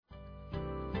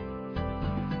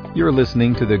You're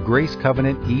listening to the Grace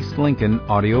Covenant East Lincoln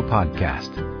audio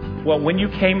podcast. Well, when you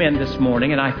came in this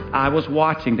morning, and I was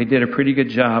watching, they did a pretty good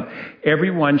job.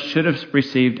 Everyone should have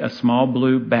received a small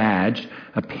blue badge,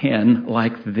 a pin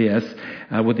like this,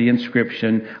 with the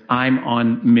inscription, "I'm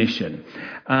on mission."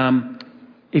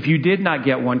 If you did not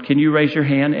get one, can you raise your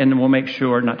hand and we'll make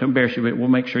sure, not to embarrass you, but we'll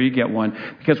make sure you get one.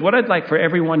 Because what I'd like for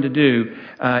everyone to do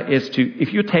is to,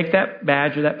 if you take that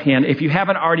badge or that pin, if you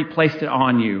haven't already placed it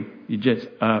on you, you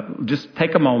just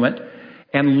take a moment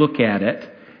and look at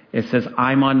it. It says,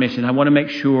 "I'm on mission." I want to make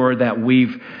sure that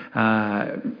we've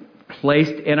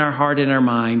placed in our heart and our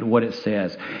mind what it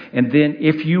says. And then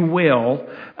if you will,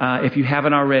 if you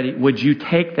haven't already, would you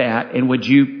take that and would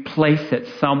you place it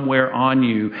somewhere on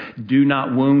you? Do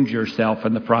not wound yourself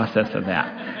in the process of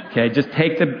that. Okay, just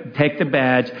take the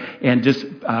badge and just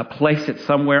place it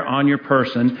somewhere on your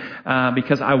person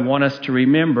because I want us to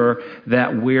remember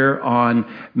that we're on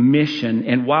mission.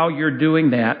 And while you're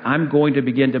doing that, I'm going to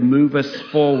begin to move us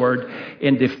forward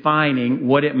in defining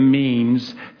what it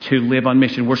means to live on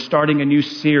mission. We're starting a new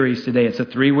series today. It's a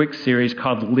 3-week series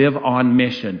called Live on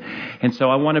Mission. And so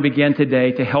I want to begin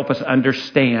today to help us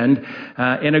understand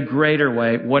in a greater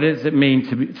way, what does it mean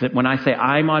to when I say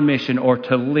I'm on mission or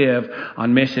to live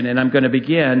on mission. And I'm going to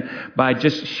begin by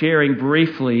just sharing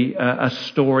briefly a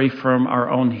story from our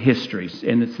own histories.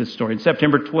 And it's this story. On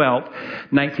September 12th,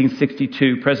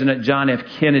 1962, President John F.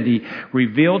 Kennedy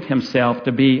revealed himself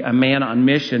to be a man on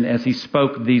mission as he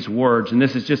spoke these words. And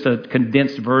this is just a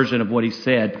condensed version of what he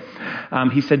said.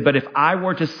 He said, "But if I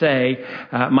were to say,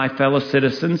 my fellow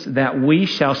citizens, that we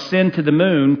shall send to the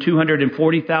moon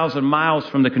 240,000 miles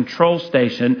from the control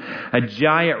station, a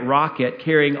giant rocket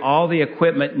carrying all the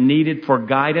equipment needed for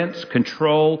guidance,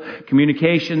 control,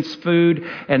 communications, food,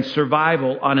 and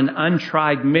survival on an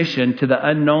untried mission to the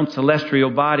unknown celestial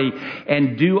body,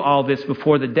 and do all this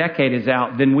before the decade is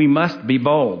out, then we must be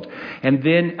bold." And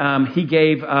then he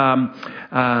gave...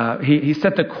 He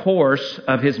set the course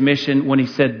of his mission when he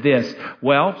said this,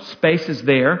 "Well, space is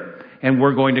there, and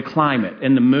we're going to climb it.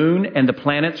 And the moon and the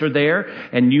planets are there,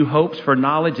 and new hopes for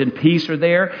knowledge and peace are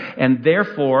there. And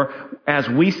therefore, as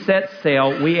we set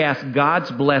sail, we ask God's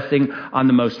blessing on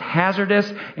the most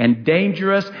hazardous and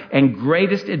dangerous and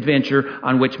greatest adventure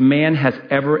on which man has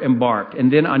ever embarked."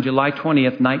 And then on July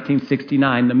 20th,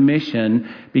 1969, the mission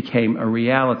became a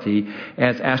reality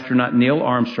as astronaut Neil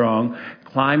Armstrong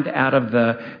climbed out of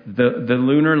the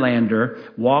lunar lander,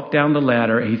 walked down the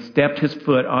ladder. He stepped his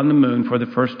foot on the moon for the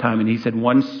first time, and he said,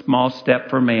 "One small step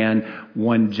for man,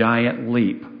 one giant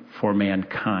leap for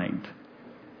mankind."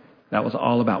 That was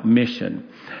all about mission.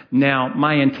 Now,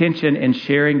 my intention in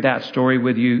sharing that story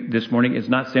with you this morning is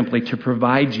not simply to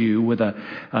provide you with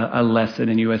a lesson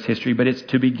in U.S. history, but it's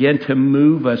to begin to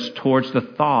move us towards the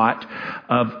thought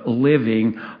of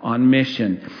living on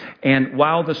mission. And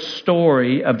while the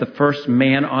story of the first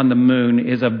man on the moon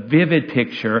is a vivid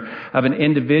picture of an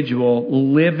individual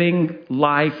living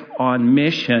life on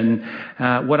mission,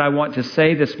 what I want to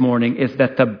say this morning is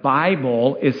that the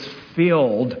Bible is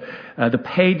filled, the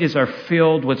pages are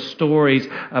filled with stories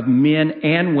of men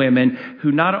and women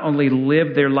who not only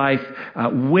lived their life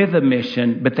with a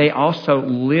mission, but they also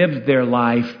lived their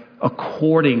life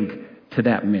according to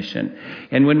that mission.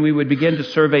 And when we would begin to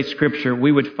survey Scripture,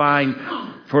 we would find,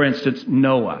 for instance,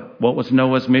 Noah. What was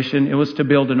Noah's mission? It was to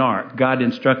build an ark. God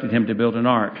instructed him to build an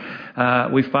ark.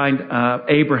 We find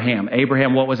Abraham.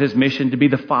 Abraham, what was his mission? To be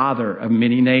the father of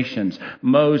many nations.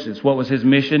 Moses, what was his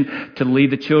mission? To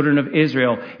lead the children of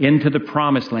Israel into the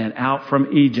promised land, out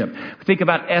from Egypt. Think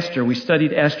about Esther. We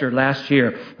studied Esther last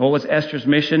year. What was Esther's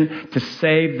mission? To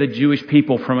save the Jewish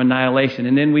people from annihilation.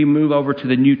 And then we move over to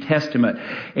the New Testament.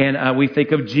 And we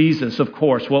think of Jesus, of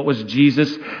course. What was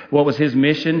Jesus? What was his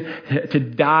mission? To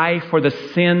die for the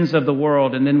sins of the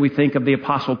world. And then we think of the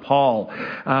Apostle Paul.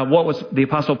 What was the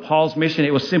Apostle Paul's mission?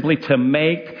 It was simply to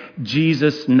make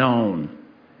Jesus known.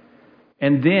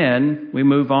 And then we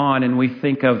move on and we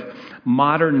think of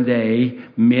modern day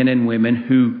men and women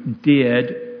who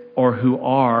did or who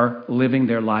are living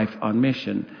their life on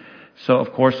mission. So,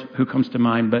 of course, who comes to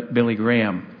mind but Billy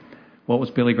Graham? What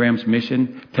was Billy Graham's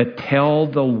mission? To tell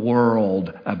the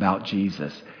world about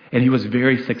Jesus. And he was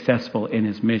very successful in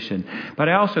his mission. But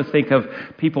I also think of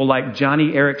people like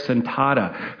Johnny Erickson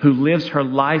Tata, who lives her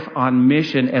life on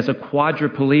mission as a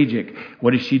quadriplegic.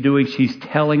 What is she doing? She's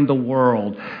telling the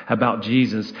world about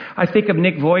Jesus. I think of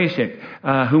Nick Vujicic,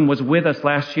 whom was with us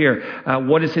last year.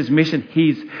 What is his mission?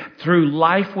 He's, through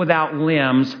life without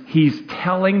limbs, he's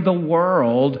telling the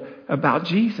world about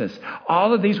Jesus.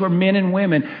 All of these were men and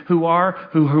women who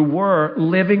were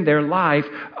living their life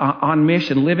on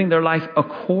mission, living their life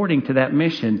according to that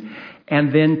mission.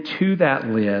 And then to that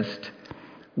list,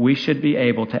 we should be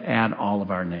able to add all of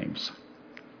our names.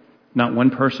 Not one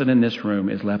person in this room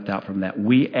is left out from that.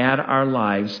 We add our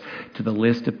lives to the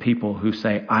list of people who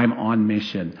say, I'm on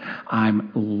mission. I'm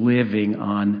living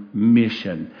on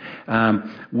mission.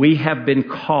 We have been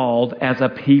called as a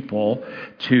people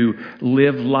to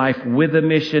live life with a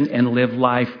mission and live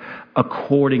life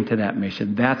according to that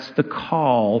mission. That's the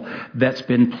call that's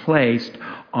been placed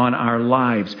on our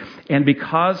lives. And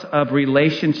because of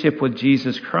relationship with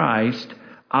Jesus Christ,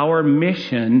 our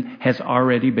mission has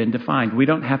already been defined. We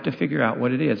don't have to figure out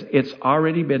what it is. It's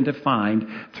already been defined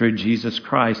through Jesus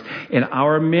Christ. And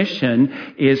our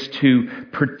mission is to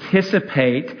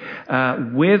participate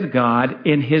with God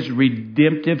in His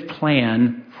redemptive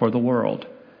plan for the world.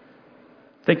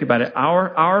 Think about it.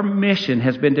 Our mission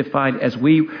has been defined as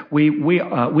we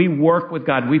work with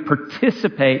God. We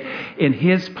participate in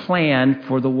His plan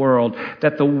for the world.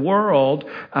 That the world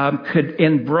could,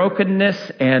 in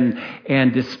brokenness and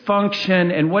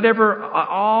dysfunction and whatever,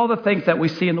 all the things that we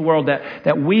see in the world,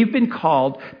 that we've been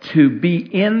called to be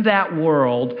in that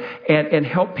world and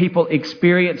help people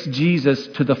experience Jesus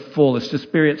to the fullest,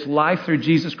 experience life through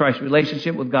Jesus Christ,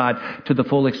 relationship with God to the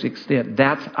fullest extent.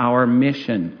 That's our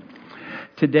mission.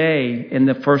 Today, in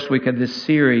the first week of this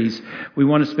series, we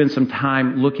want to spend some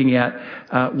time looking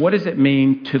at what does it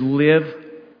mean to live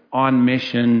on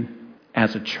mission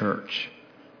as a church?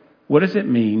 What does it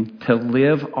mean to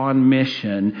live on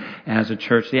mission as a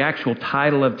church? The actual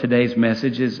title of today's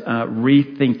message is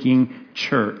Rethinking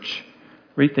Church.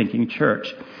 Rethinking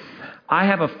Church. I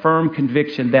have a firm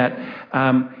conviction that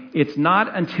it's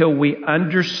not until we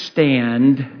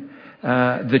understand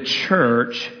the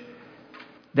church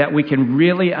that we can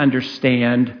really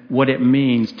understand what it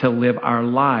means to live our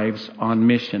lives on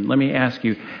mission. Let me ask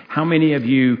you, how many of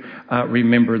you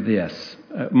remember this?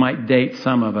 Might date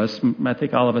some of us. I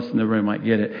think all of us in the room might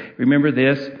get it. Remember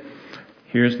this?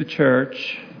 Here's the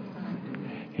church.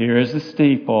 Here's the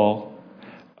steeple.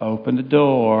 Open the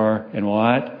door. And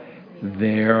what?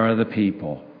 There are the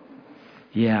people.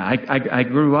 Yeah, I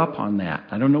grew up on that.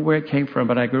 I don't know where it came from,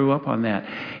 but I grew up on that.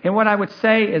 And what I would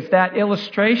say is that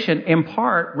illustration, in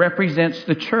part, represents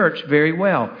the church very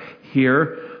well.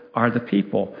 Here are the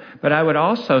people. But I would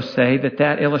also say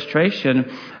that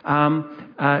illustration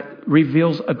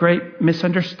reveals a great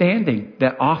misunderstanding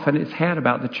that often is had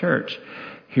about the church.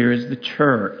 Here is the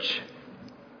church.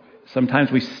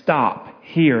 Sometimes we stop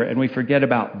here and we forget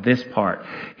about this part.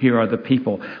 Here are the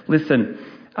people. Listen,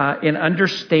 in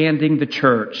understanding the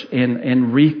church,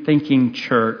 in rethinking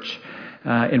church,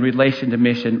 in relation to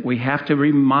mission, we have to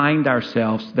remind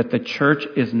ourselves that the church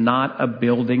is not a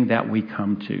building that we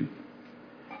come to.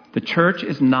 The church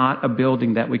is not a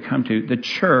building that we come to. The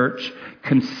church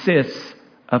consists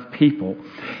of people.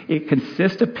 It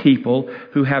consists of people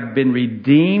who have been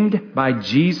redeemed by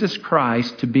Jesus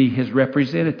Christ to be His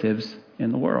representatives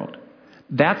in the world.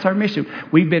 That's our mission.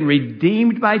 We've been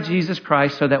redeemed by Jesus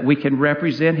Christ so that we can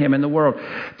represent Him in the world.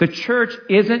 The church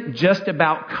isn't just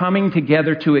about coming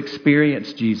together to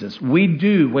experience Jesus. We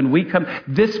do. When we come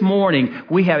this morning,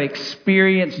 we have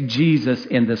experienced Jesus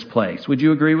in this place. Would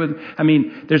you agree with me? I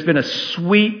mean, there's been a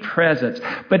sweet presence.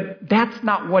 But that's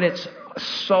not what it's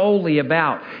solely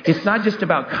about. It's not just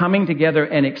about coming together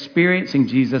and experiencing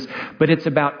Jesus, but it's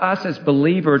about us as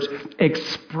believers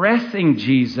expressing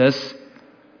Jesus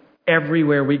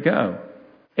everywhere we go,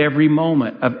 every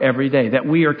moment of every day, that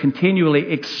we are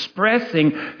continually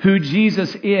expressing who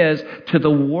Jesus is to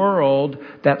the world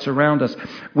that's around us.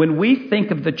 When we think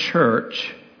of the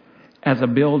church as a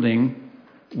building,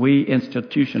 we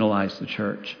institutionalize the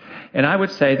church. And I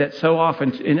would say that so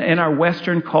often in our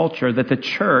Western culture that the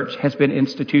church has been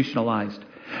institutionalized.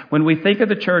 When we think of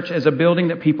the church as a building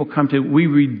that people come to, we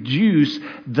reduce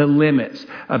the limits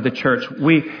of the church.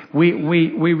 We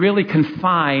really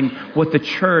confine what the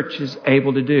church is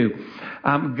able to do.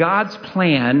 God's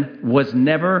plan was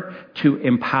never to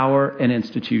empower an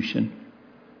institution.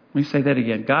 Let me say that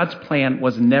again. God's plan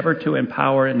was never to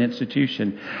empower an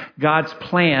institution. God's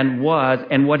plan was,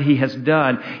 and what He has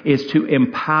done, is to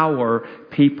empower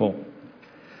people.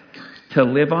 To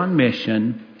live on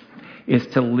mission is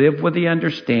to live with the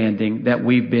understanding that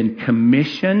we've been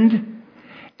commissioned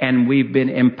and we've been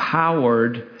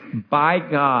empowered by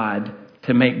God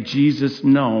to make Jesus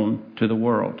known to the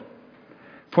world.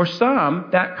 For some,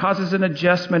 that causes an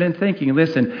adjustment in thinking.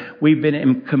 Listen, we've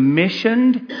been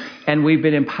commissioned and we've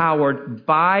been empowered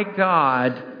by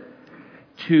God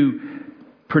to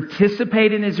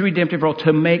participate in His redemptive role,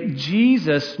 to make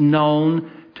Jesus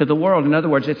known to the world. In other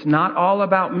words, it's not all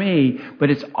about me, but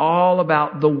it's all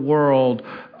about the world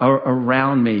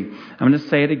around me. I'm going to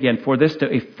say it again. For this to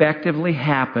effectively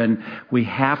happen, we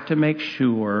have to make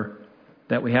sure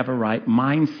that we have a right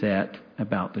mindset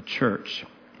about the church.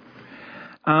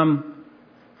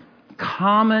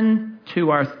 Common to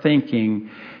our thinking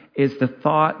is the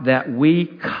thought that we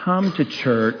come to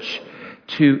church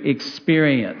to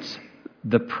experience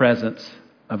the presence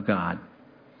of God.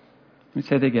 Let me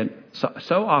say that again.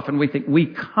 So often we think we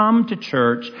come to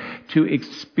church to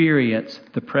experience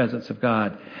the presence of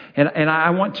God. And I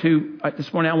want to,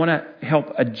 this morning, I want to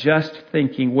help adjust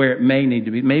thinking where it may need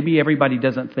to be. Maybe everybody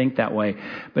doesn't think that way.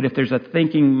 But if there's a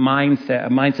thinking mindset, a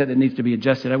mindset that needs to be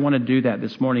adjusted, I want to do that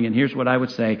this morning. And here's what I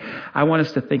would say. I want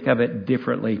us to think of it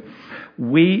differently.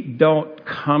 We don't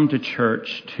come to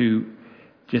church to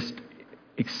just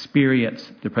experience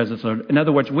the presence of the Lord. In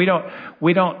other words, we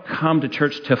don't come to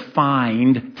church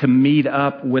to meet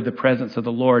up with the presence of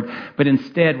the Lord, but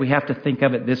instead we have to think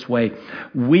of it this way.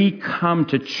 We come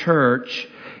to church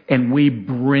and we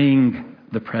bring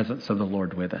the presence of the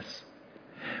Lord with us.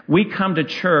 We come to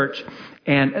church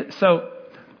and so,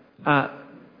 and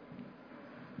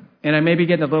I may be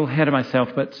getting a little ahead of myself,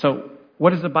 but so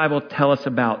what does the Bible tell us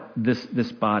about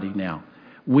this body now?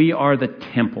 We are the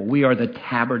temple. We are the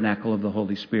tabernacle of the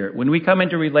Holy Spirit. When we come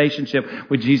into relationship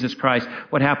with Jesus Christ,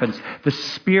 what happens? The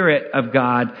Spirit of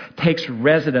God takes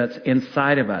residence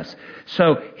inside of us.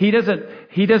 So He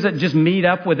doesn't just meet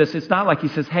up with us. It's not like He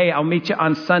says, hey, I'll meet you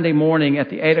on Sunday morning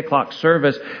at the 8 o'clock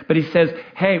service. But He says,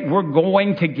 hey, we're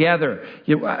going together.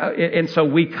 And so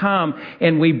we come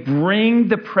and we bring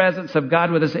the presence of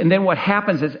God with us. And then what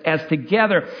happens is as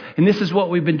together, and this is what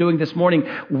we've been doing this morning,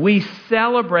 we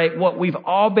celebrate what we've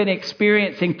all been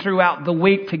experiencing throughout the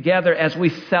week together as we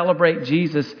celebrate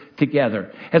Jesus together.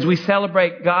 As we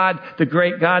celebrate God, the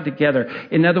great God together.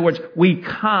 In other words, we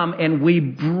come and we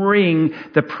bring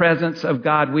the presence of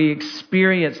God. We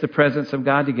experience the presence of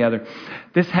God together.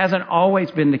 This hasn't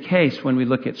always been the case when we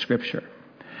look at Scripture.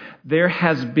 There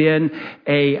has been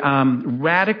a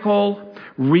radical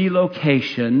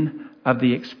relocation of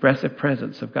the expressive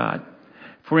presence of God.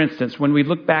 For instance, when we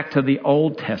look back to the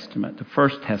Old Testament, the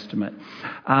First Testament,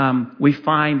 we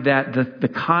find that the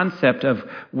concept of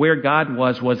where God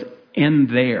was in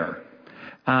there.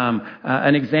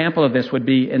 An example of this would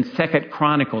be in 2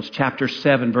 Chronicles chapter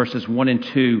 7, verses 1 and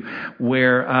 2,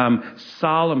 where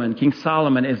King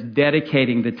Solomon is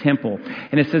dedicating the temple.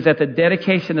 And it says at the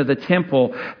dedication of the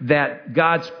temple that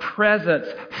God's presence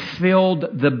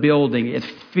filled the building. It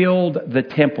filled the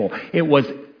temple. It was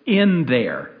in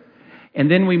there. And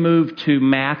then we move to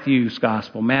Matthew's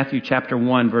Gospel, Matthew chapter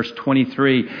 1, verse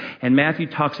 23. And Matthew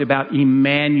talks about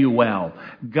Emmanuel,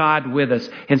 God with us.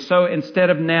 And so instead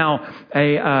of now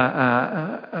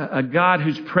a God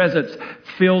whose presence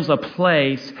fills a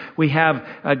place, we have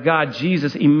a God,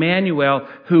 Jesus, Emmanuel,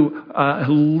 who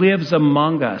lives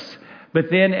among us. But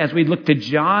then as we look to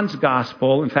John's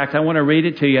Gospel, in fact, I want to read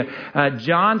it to you.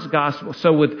 John's Gospel,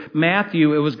 so with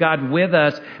Matthew, it was God with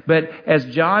us. But as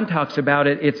John talks about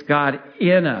it, it's God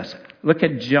in us. Look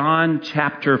at John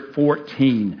chapter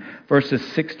 14, verses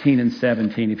 16 and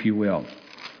 17, if you will.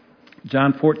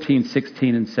 John 14,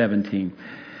 16 and 17.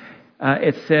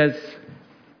 It says,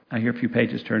 I hear a few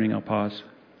pages turning, I'll pause.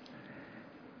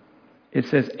 It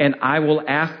says, and I will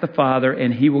ask the Father,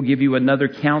 and He will give you another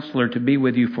counselor to be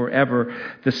with you forever,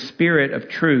 the Spirit of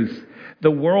truth.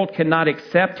 The world cannot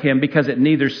accept Him because it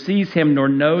neither sees Him nor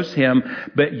knows Him,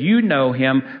 but you know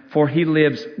Him, for He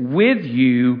lives with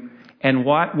you and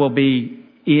what will be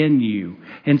in you.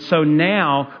 And so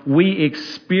now we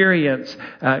experience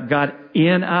God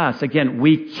in us. Again,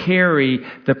 we carry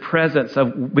the presence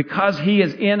of, because He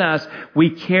is in us,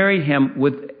 we carry Him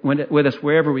with us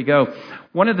wherever we go.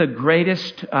 One of the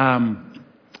greatest, it's not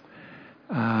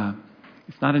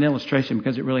an illustration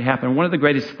because it really happened. One of the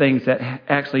greatest things that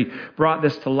actually brought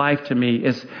this to life to me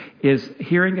is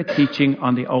hearing a teaching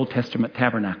on the Old Testament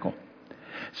tabernacle.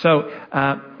 So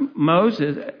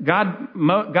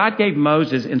God gave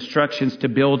Moses instructions to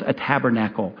build a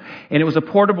tabernacle. And it was a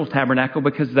portable tabernacle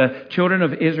because the children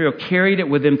of Israel carried it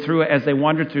with them through as they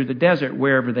wandered through the desert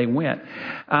wherever they went.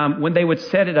 When they would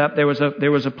set it up, there was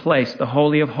a place, the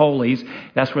Holy of Holies.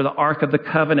 That's where the Ark of the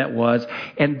Covenant was.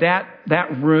 And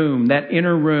that room, that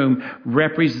inner room,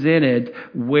 represented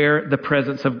where the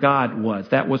presence of God was.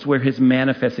 That was where His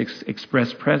manifest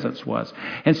express presence was.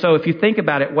 And so if you think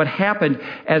about it, what happened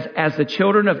as the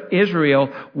children of Israel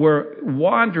were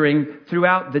wandering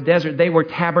throughout the desert, they were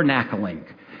tabernacling.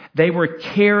 They were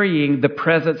carrying the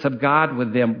presence of God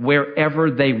with them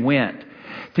wherever they went.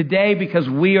 Today, because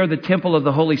we are the temple of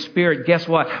the Holy Spirit, guess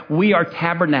what? We are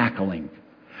tabernacling.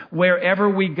 wherever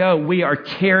we go, we are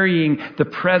carrying the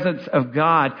presence of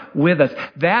God with us.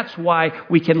 That's why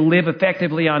we can live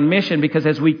effectively on mission, because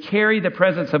as we carry the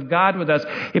presence of God with us,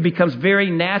 it becomes very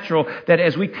natural that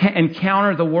as we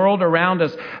encounter the world around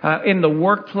us, in the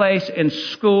workplace, in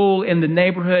school, in the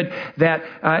neighborhood, that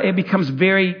it becomes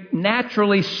very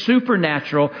naturally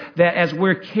supernatural that as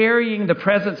we're carrying the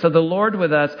presence of the Lord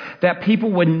with us, that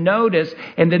people would notice,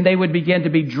 and then they would begin to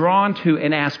be drawn to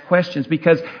and ask questions,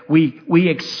 because we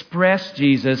express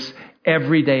Jesus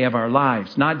every day of our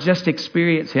lives. Not just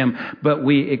experience Him, but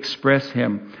we express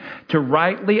Him. To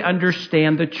rightly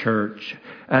understand the church,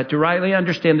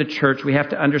 we have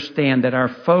to understand that our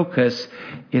focus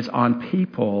is on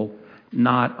people,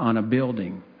 not on a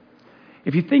building.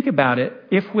 If you think about it,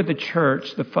 if with the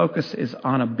church the focus is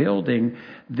on a building,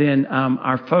 then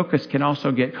our focus can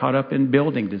also get caught up in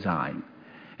building design.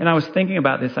 And I was thinking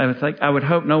about this. I was like, I would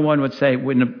hope no one would say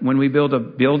when we build a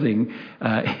building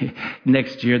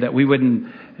next year that we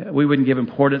wouldn't give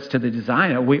importance to the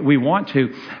design. We want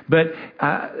to, but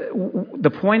the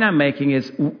point I'm making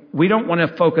is we don't want to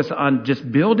focus on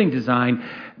just building design,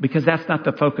 because that's not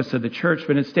the focus of the church.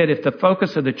 But instead, if the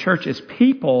focus of the church is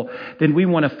people, then we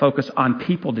want to focus on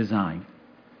people design.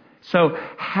 So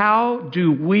how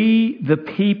do we, the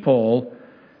people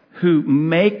who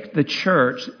make the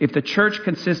church, if the church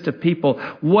consists of people,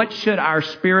 what should our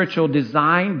spiritual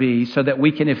design be so that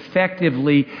we can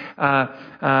effectively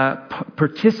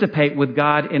participate with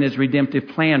God in His redemptive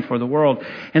plan for the world?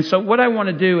 And so what I want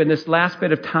to do in this last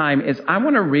bit of time is I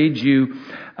want to read you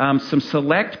some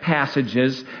select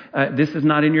passages. This is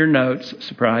not in your notes.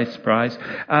 Surprise, surprise.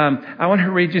 I want to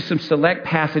read you some select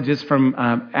passages from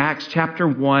Acts chapter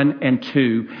 1 and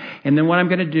 2. And then what I'm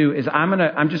going to do is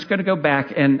I'm just going to go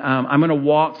back and I'm going to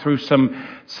walk through some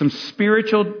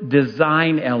spiritual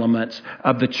design elements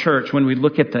of the church when we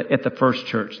look at the first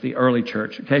church, the early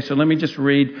church. Okay, so let me just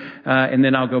read and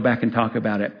then I'll go back and talk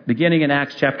about it. Beginning in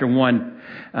Acts chapter 1,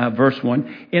 verse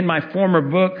 1. In my former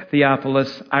book,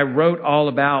 Theophilus, I wrote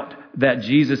about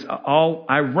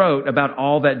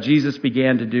all that Jesus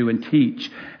began to do and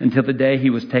teach until the day He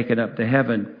was taken up to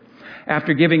heaven,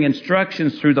 after giving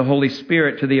instructions through the Holy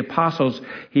Spirit to the apostles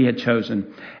He had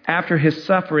chosen. After His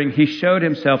suffering, He showed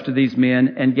Himself to these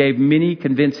men and gave many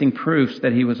convincing proofs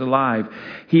that He was alive.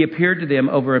 He appeared to them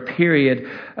over a period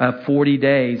of 40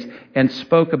 days and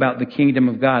spoke about the kingdom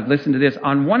of God. Listen to this.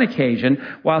 On one occasion,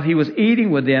 while He was eating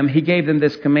with them, He gave them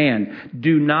this command: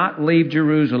 do not leave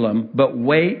Jerusalem, but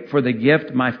wait for the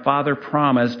gift my Father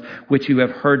promised, which you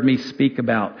have heard me speak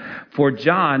about. For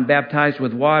John baptized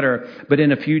with water, but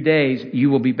in a few days you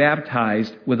will be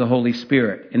baptized with the Holy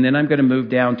Spirit. And then I'm going to move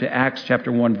down to Acts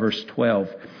chapter 1, verse 12.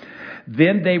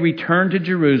 Then they returned to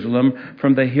Jerusalem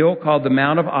from the hill called the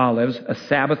Mount of Olives, a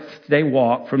Sabbath day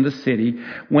walk from the city.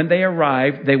 When they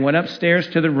arrived, they went upstairs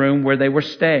to the room where they were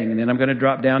staying. And then I'm going to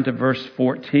drop down to verse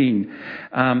 14.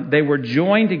 They were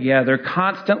joined together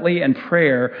constantly in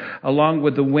prayer, along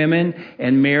with the women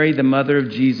and Mary, the mother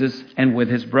of Jesus, and with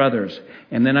His brothers.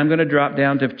 And then I'm going to drop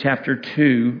down to chapter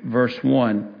 2, verse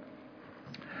 1.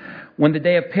 When the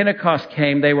day of Pentecost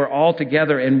came, they were all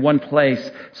together in one place.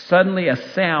 Suddenly a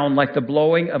sound like the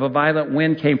blowing of a violent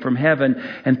wind came from heaven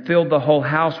and filled the whole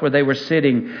house where they were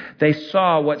sitting. They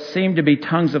saw what seemed to be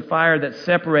tongues of fire that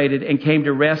separated and came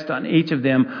to rest on each of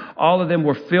them. All of them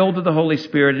were filled with the Holy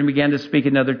Spirit and began to speak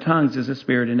in other tongues as the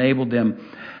Spirit enabled them.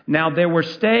 Now there were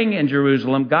staying in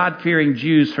Jerusalem God-fearing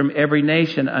Jews from every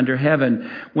nation under heaven.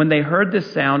 When they heard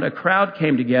this sound, a crowd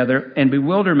came together in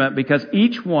bewilderment because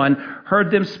each one heard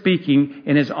them speaking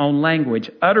in his own language.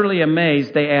 Utterly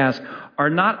amazed, they asked, are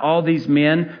not all these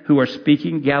men who are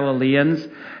speaking Galileans?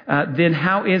 Then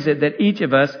how is it that each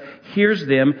of us hears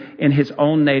them in his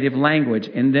own native language?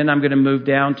 And then I'm going to move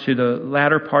down to the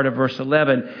latter part of verse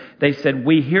 11. They said,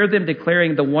 we hear them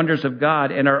declaring the wonders of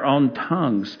God in our own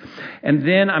tongues. And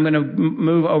then I'm going to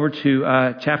move over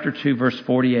to chapter 2, verse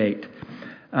 48.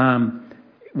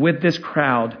 With this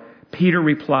crowd, Peter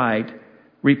replied,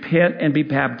 repent and be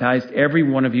baptized, every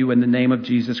one of you, in the name of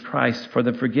Jesus Christ for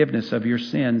the forgiveness of your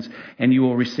sins, and you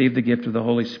will receive the gift of the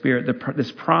Holy Spirit.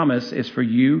 This promise is for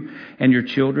you and your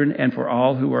children and for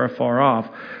all who are afar off,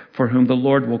 for whom the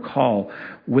Lord will call.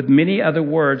 With many other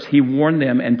words, he warned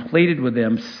them and pleaded with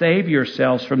them, save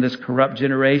yourselves from this corrupt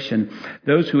generation.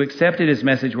 Those who accepted his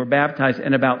message were baptized,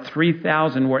 and about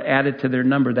 3,000 were added to their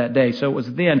number that day. So it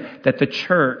was then that the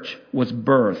church was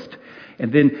birthed.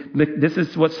 And then this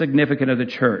is what's significant of the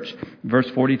church. Verse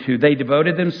 42, they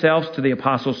devoted themselves to the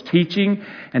apostles' teaching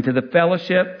and to the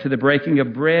fellowship, to the breaking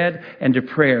of bread and to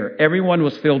prayer. Everyone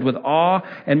was filled with awe,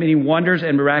 and many wonders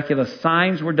and miraculous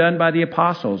signs were done by the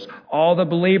apostles. All the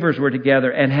believers were together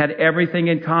and had everything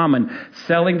in common,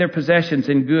 selling their possessions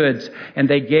and goods, and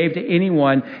they gave to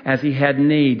anyone as he had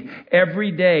need.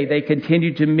 Every day they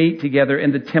continued to meet together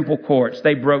in the temple courts.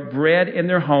 They broke bread in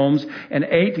their homes and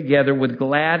ate together with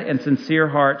glad and sincere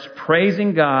hearts,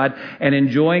 praising God and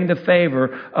enjoying the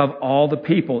favor of all the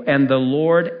people. And the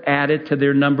Lord added to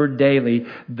their number daily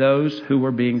those who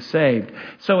were being saved.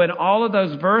 So in all of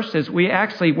those verses, we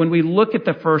actually, when we look at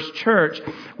the first church,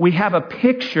 we have a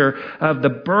picture of the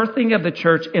birthing of the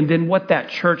church and then what that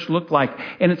church looked like.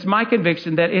 And it's my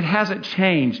conviction that it hasn't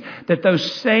changed, that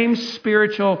those same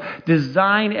spiritual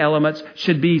design elements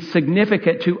should be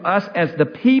significant to us as the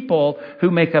people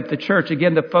who make up the church.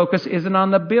 Again, the focus isn't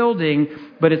on the building,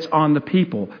 but it's on the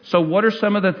people. So what are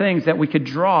some of the things that we could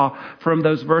draw from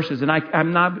those verses? And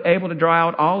I'm not able to draw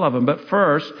out all of them, but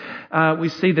first, we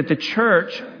see that the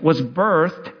church was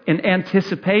birthed in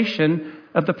anticipation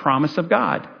of the promise of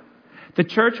God. The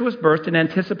church was birthed in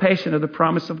anticipation of the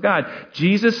promise of God.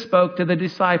 Jesus spoke to the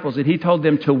disciples and he told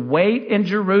them to wait in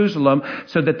Jerusalem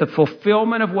so that the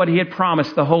fulfillment of what he had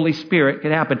promised, the Holy Spirit,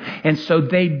 could happen. And so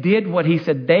they did what he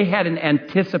said. They had an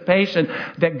anticipation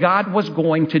that God was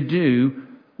going to do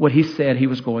what he said he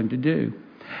was going to do.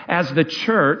 As the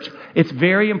church, it's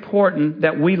very important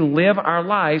that we live our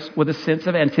lives with a sense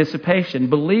of anticipation,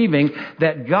 believing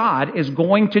that God is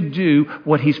going to do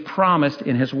what he's promised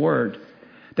in his word.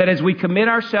 That as we commit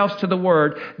ourselves to the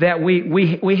Word, that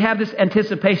we have this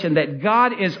anticipation that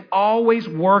God is always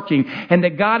working and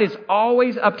that God is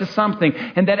always up to something.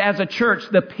 And that as a church,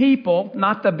 the people,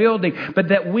 not the building, but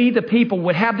that we, the people,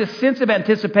 would have this sense of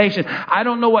anticipation. I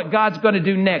don't know what God's going to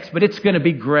do next, but it's going to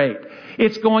be great.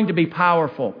 It's going to be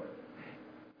powerful.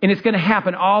 And it's going to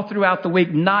happen all throughout the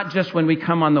week, not just when we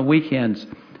come on the weekends.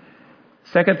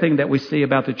 Second thing that we see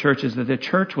about the church is that the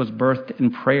church was birthed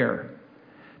in prayer.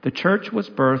 The church was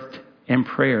birthed in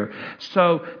prayer.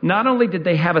 So not only did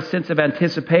they have a sense of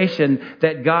anticipation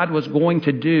that God was going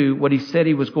to do what he said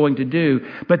he was going to do,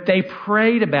 but they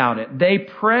prayed about it. They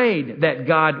prayed that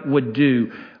God would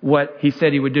do what he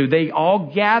said he would do. They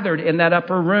all gathered in that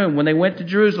upper room. When they went to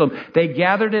Jerusalem, they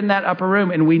gathered in that upper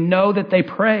room, and we know that they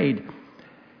prayed.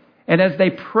 And as they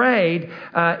prayed,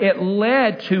 it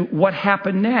led to what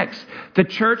happened next. The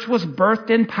church was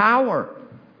birthed in power.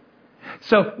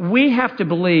 So we have to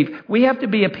believe, we have to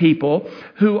be a people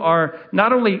who are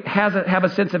not only have a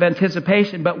sense of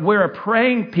anticipation, but we're a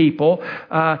praying people,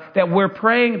 that we're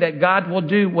praying that God will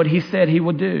do what he said he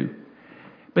will do.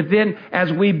 But then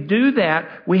as we do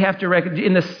that, we have to recognize,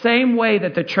 in the same way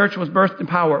that the church was birthed in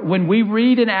power, when we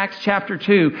read in Acts chapter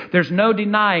 2, there's no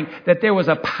denying that there was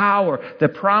a power, the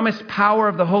promised power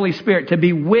of the Holy Spirit to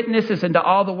be witnesses into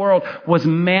all the world was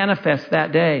manifest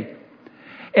that day.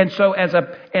 And so as a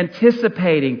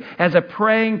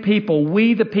praying people,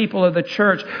 we, the people of the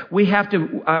church, we have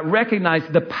to recognize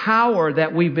the power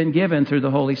that we've been given through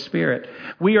the Holy Spirit.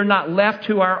 We are not left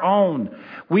to our own.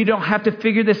 We don't have to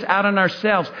figure this out on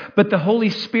ourselves, but the Holy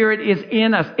Spirit is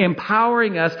in us,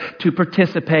 empowering us to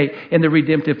participate in the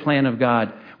redemptive plan of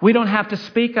God. We don't have to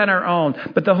speak on our own,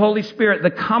 but the Holy Spirit,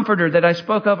 the comforter that I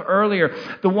spoke of earlier,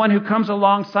 the one who comes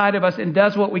alongside of us and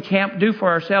does what we can't do for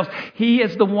ourselves, he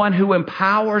is the one who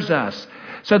empowers us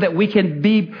so that we can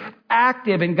be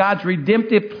active in God's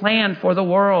redemptive plan for the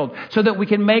world, so that we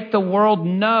can make the world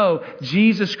know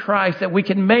Jesus Christ, that we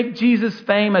can make Jesus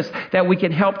famous, that we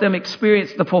can help them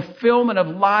experience the fulfillment of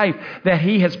life that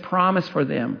he has promised for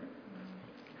them.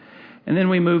 And then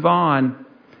we move on.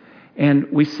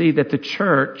 And we see that the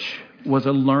church was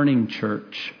a learning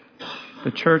church.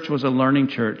 The church was a learning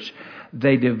church.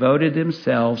 They devoted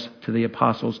themselves to the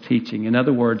apostles' teaching. In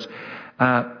other words,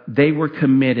 they were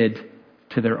committed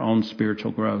to their own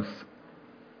spiritual growth.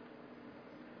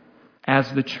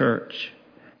 As the church,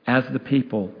 as the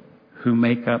people who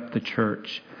make up the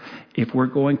church, if we're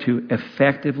going to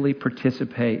effectively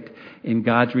participate in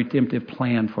God's redemptive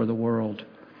plan for the world,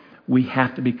 we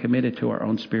have to be committed to our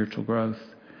own spiritual growth.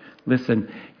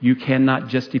 Listen, you cannot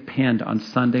just depend on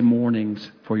Sunday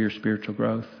mornings for your spiritual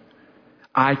growth.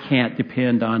 I can't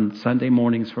depend on Sunday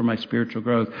mornings for my spiritual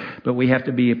growth, but we have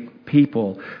to be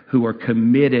people who are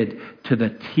committed to the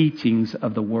teachings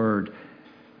of the Word.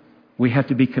 We have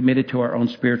to be committed to our own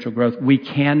spiritual growth. We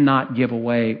cannot give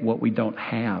away what we don't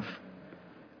have.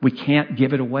 We can't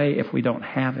give it away if we don't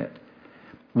have it.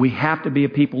 We have to be a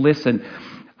people. Listen,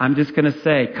 I'm just going to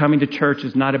say, coming to church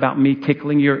is not about me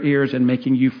tickling your ears and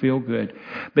making you feel good.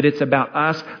 But it's about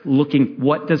us looking,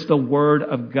 what does the Word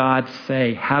of God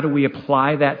say? How do we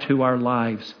apply that to our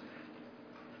lives?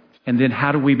 And then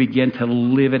how do we begin to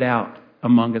live it out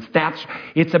among us?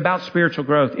 It's about spiritual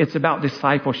growth. It's about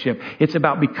discipleship. It's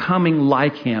about becoming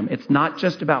like Him. It's not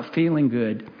just about feeling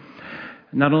good.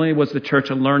 Not only was the church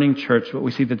a learning church, but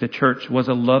we see that the church was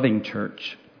a loving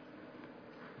church.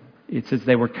 It says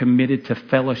they were committed to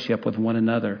fellowship with one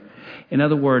another. In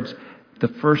other words, the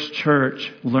first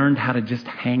church learned how to just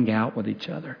hang out with each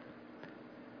other.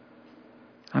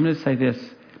 I'm going to say this.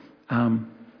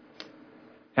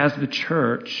 As the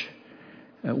church,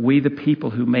 we the people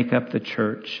who make up the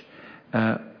church,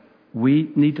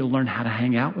 we need to learn how to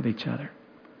hang out with each other.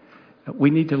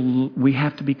 We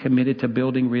have to be committed to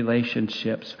building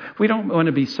relationships. We don't want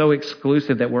to be so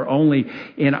exclusive that we're only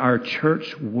in our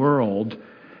church world.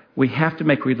 We have to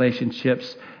make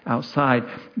relationships outside.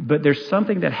 But there's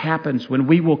something that happens when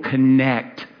we will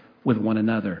connect with one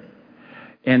another.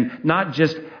 And not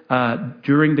just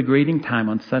during the greeting time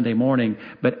on Sunday morning,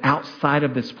 but outside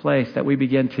of this place, that we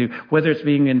begin to, whether it's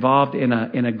being involved in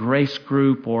a grace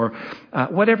group or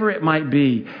whatever it might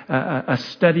be, a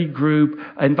study group,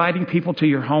 inviting people to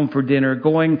your home for dinner,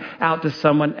 going out to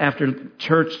someone after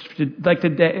church. Like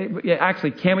today,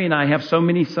 actually, Cammie and I have so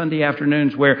many Sunday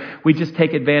afternoons where we just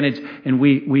take advantage and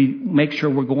we make sure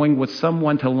we're going with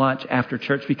someone to lunch after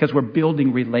church because we're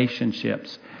building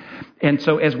relationships. And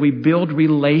so as we build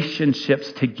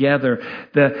relationships together,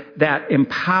 that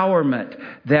empowerment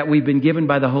that we've been given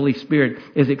by the Holy Spirit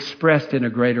is expressed in a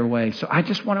greater way. So I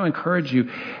just want to encourage you,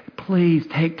 please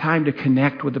take time to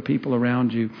connect with the people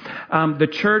around you. The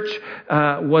church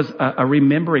was a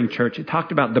remembering church. It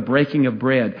talked about the breaking of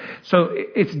bread. So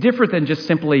it's different than just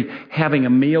simply having a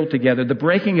meal together. The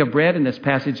breaking of bread in this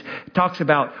passage talks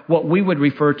about what we would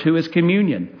refer to as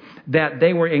communion. That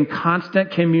they were in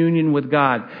constant communion with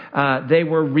God. They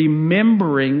were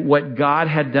remembering what God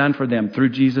had done for them through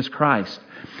Jesus Christ.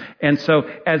 And so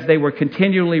as they were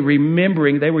continually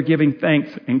remembering, they were giving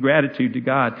thanks and gratitude to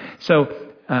God.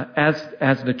 So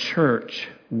as the church,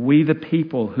 we the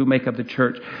people who make up the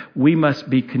church, we must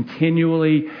be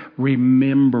continually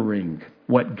remembering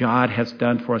what God has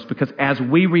done for us. Because as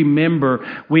we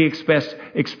remember, we express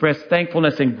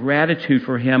thankfulness and gratitude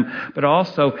for Him. But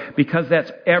also, because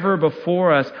that's ever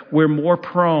before us, we're more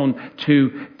prone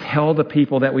to tell the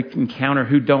people that we encounter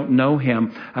who don't know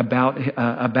Him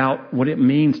about what it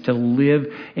means to live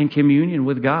in communion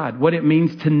with God, what it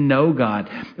means to know God.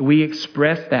 We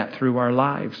express that through our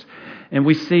lives. And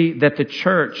we see that the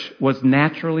church was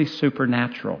naturally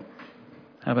supernatural.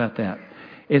 How about that?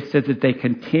 It says that they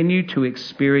continue to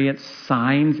experience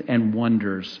signs and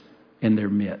wonders in their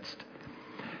midst.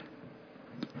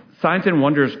 Signs and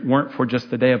wonders weren't for just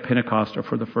the day of Pentecost or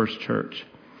for the first church.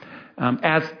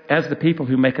 As the people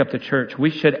who make up the church, we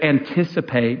should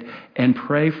anticipate and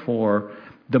pray for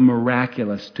the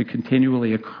miraculous to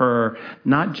continually occur,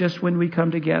 not just when we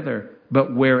come together,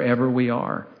 but wherever we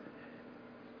are.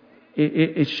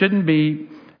 It shouldn't be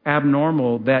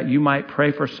abnormal that you might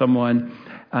pray for someone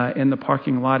in the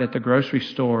parking lot at the grocery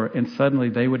store, and suddenly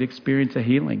they would experience a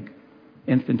healing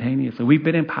instantaneously. We've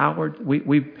been empowered.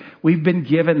 We've been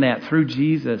given that through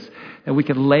Jesus, that we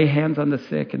could lay hands on the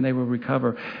sick and they will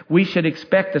recover. We should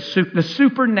expect the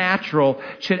supernatural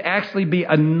should actually be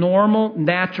a normal,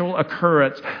 natural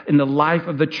occurrence in the life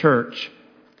of the church.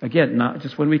 Again, not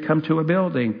just when we come to a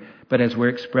building, but as we're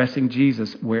expressing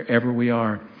Jesus wherever we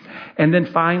are. And then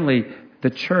finally, the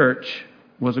church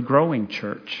was a growing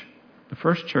church. The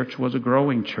first church was a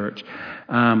growing church.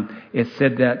 It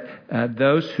said that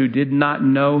those who did not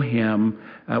know Him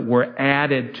were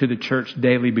added to the church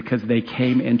daily because they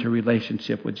came into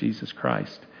relationship with Jesus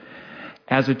Christ.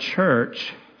 As a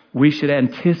church, we should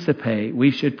anticipate,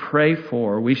 we should pray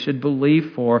for, we should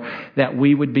believe for that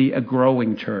we would be a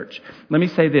growing church. Let me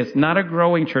say this, not a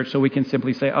growing church so we can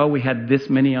simply say, oh, we had this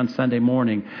many on Sunday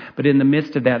morning. But in the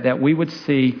midst of that we would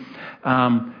see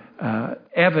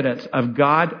evidence of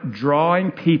God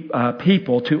drawing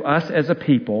people to us as a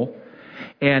people.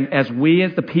 And as we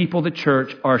as the people of the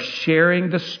church are sharing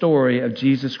the story of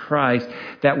Jesus Christ,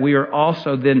 that we are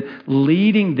also then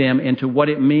leading them into what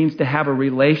it means to have a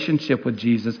relationship with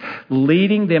Jesus,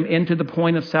 leading them into the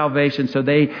point of salvation so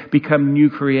they become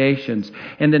new creations.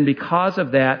 And then because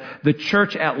of that, the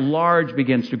church at large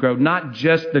begins to grow, not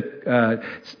just the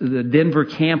Denver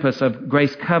campus of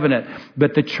Grace Covenant,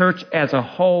 but the church as a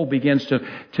whole begins to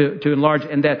enlarge.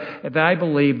 And that I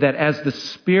believe that as the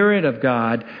Spirit of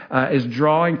God is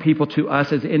drawing people to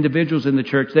us as individuals in the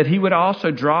church, that he would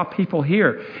also draw people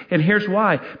here. And here's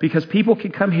why. Because people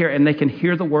can come here and they can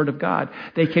hear the Word of God.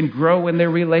 They can grow in their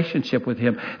relationship with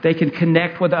him. They can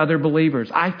connect with other believers.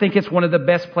 I think it's one of the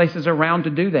best places around to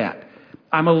do that.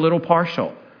 I'm a little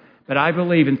partial. But I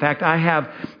believe, in fact, I have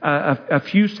a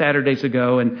few Saturdays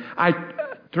ago, and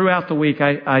throughout the week,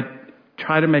 I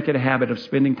try to make it a habit of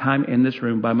spending time in this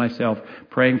room by myself,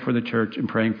 praying for the church and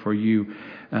praying for you,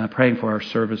 praying for our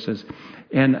services.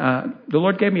 And the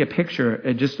Lord gave me a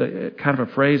picture, just a kind of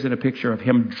a phrase and a picture of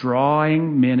him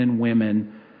drawing men and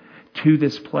women to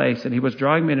this place. And he was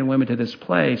drawing men and women to this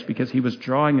place because he was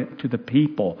drawing it to the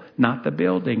people, not the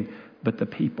building, but the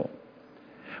people.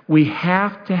 We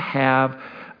have to have,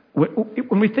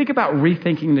 when we think about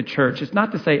rethinking the church, it's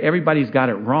not to say everybody's got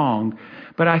it wrong,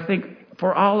 but I think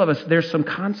for all of us, there's some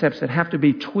concepts that have to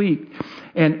be tweaked.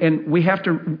 And we have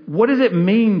to, what does it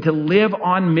mean to live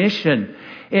on mission?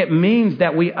 It means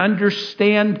that we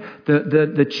understand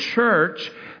the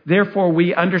church. Therefore,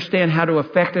 we understand how to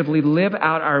effectively live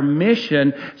out our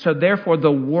mission. So therefore,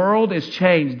 the world is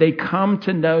changed. They come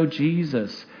to know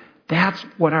Jesus. That's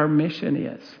what our mission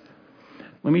is.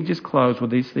 Let me just close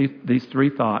with these three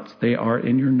thoughts. They are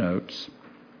in your notes.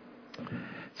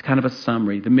 It's kind of a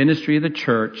summary. The ministry of the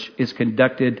church is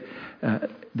conducted.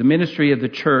 The ministry of the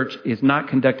church is not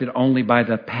conducted only by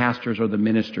the pastors or the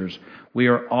ministers. We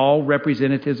are all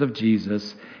representatives of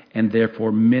Jesus and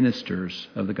therefore ministers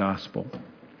of the gospel.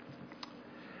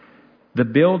 The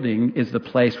building is the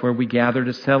place where we gather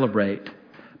to celebrate,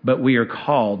 but we are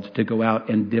called to go out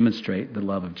and demonstrate the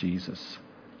love of Jesus.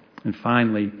 And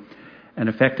finally, an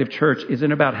effective church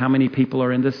isn't about how many people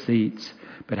are in the seats,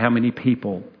 but how many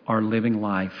people are living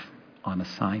life on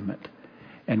assignment.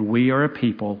 And we are a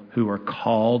people who are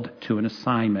called to an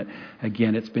assignment.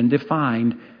 Again, it's been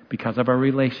defined because of our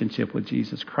relationship with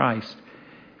Jesus Christ.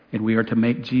 And we are to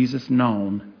make Jesus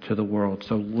known to the world.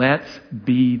 So let's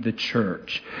be the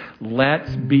church.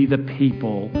 Let's be the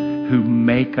people who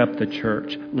make up the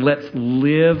church. Let's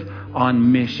live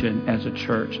on mission as a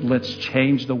church. Let's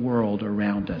change the world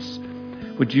around us.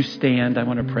 Would you stand? I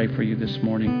want to pray for you this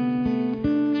morning.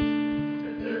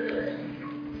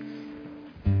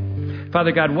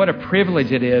 Father God, what a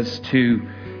privilege it is to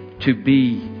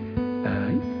be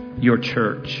your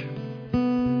church.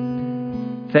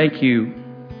 Thank you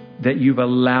that you've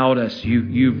allowed us,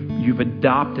 you've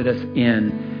adopted us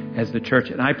in as the church.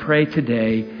 And I pray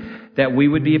today that we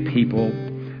would be a people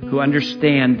who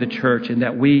understand the church, and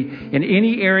that we, in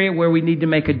any area where we need to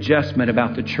make adjustment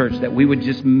about the church, that we would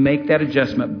just make that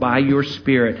adjustment by your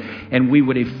Spirit, and we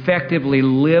would effectively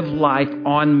live life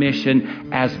on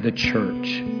mission as the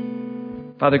church.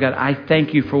 Father God, I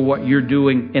thank you for what you're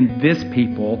doing in this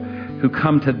people who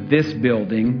come to this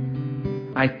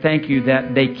building. I thank you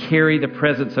that they carry the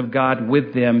presence of God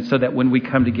with them so that when we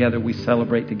come together, we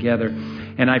celebrate together.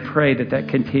 And I pray that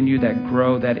continue, that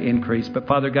grow, that increase. But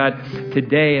Father God,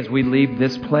 today as we leave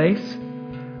this place,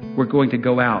 we're going to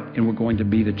go out and we're going to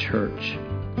be the church.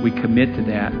 We commit to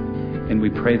that, and we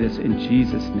pray this in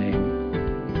Jesus' name.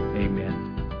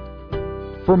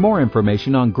 Amen. For more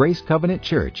information on Grace Covenant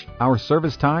Church, our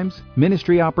service times,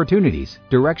 ministry opportunities,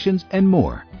 directions, and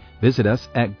more, visit us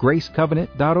at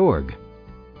gracecovenant.org.